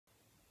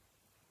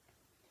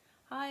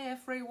Hi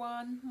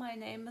everyone, my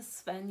name is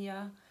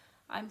Svenja.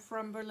 I'm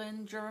from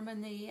Berlin,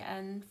 Germany,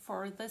 and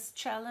for this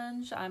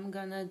challenge I'm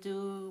gonna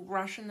do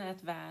Russian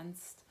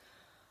Advanced.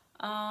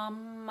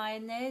 My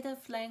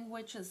native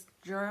language is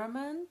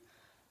German,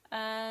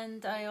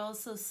 and I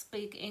also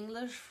speak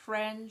English,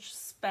 French,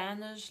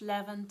 Spanish,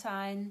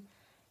 Levantine,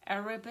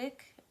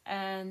 Arabic,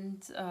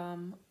 and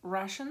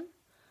Russian.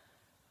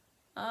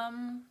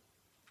 I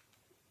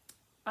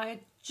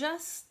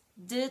just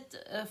did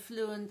a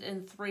Fluent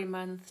in 3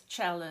 month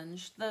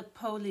challenge, the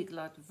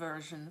polyglot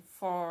version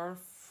for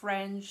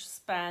French,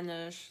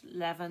 Spanish,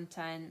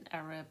 Levantine,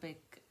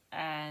 Arabic,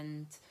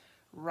 and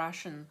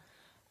Russian.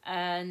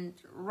 And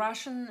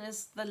Russian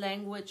is the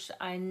language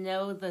I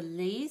know the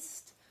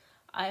least.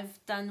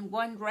 I've done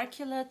one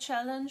regular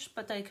challenge,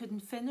 but I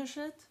couldn't finish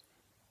it.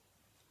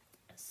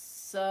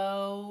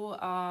 So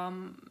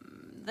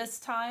this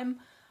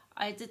time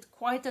I did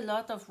quite a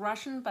lot of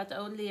Russian, but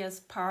only as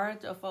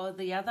part of all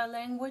the other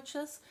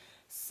languages.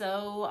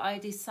 So I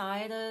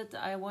decided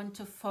I want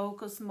to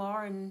focus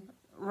more on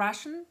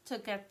Russian to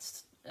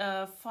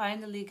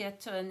finally get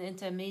to an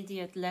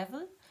intermediate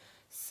level.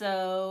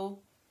 So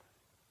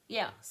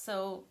yeah,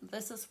 so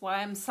this is why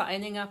I'm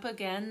signing up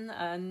again,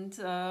 and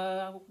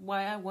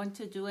why I want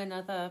to do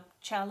another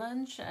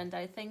challenge. And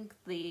I think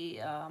the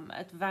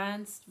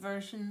advanced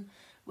version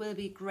will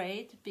be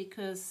great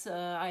because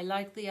I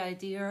like the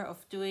idea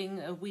of doing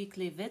a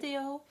weekly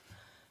video.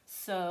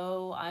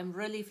 So I'm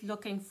really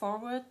looking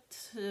forward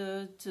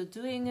to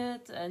doing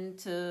it and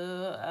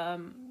to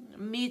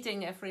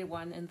meeting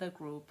everyone in the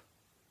group.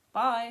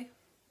 Bye!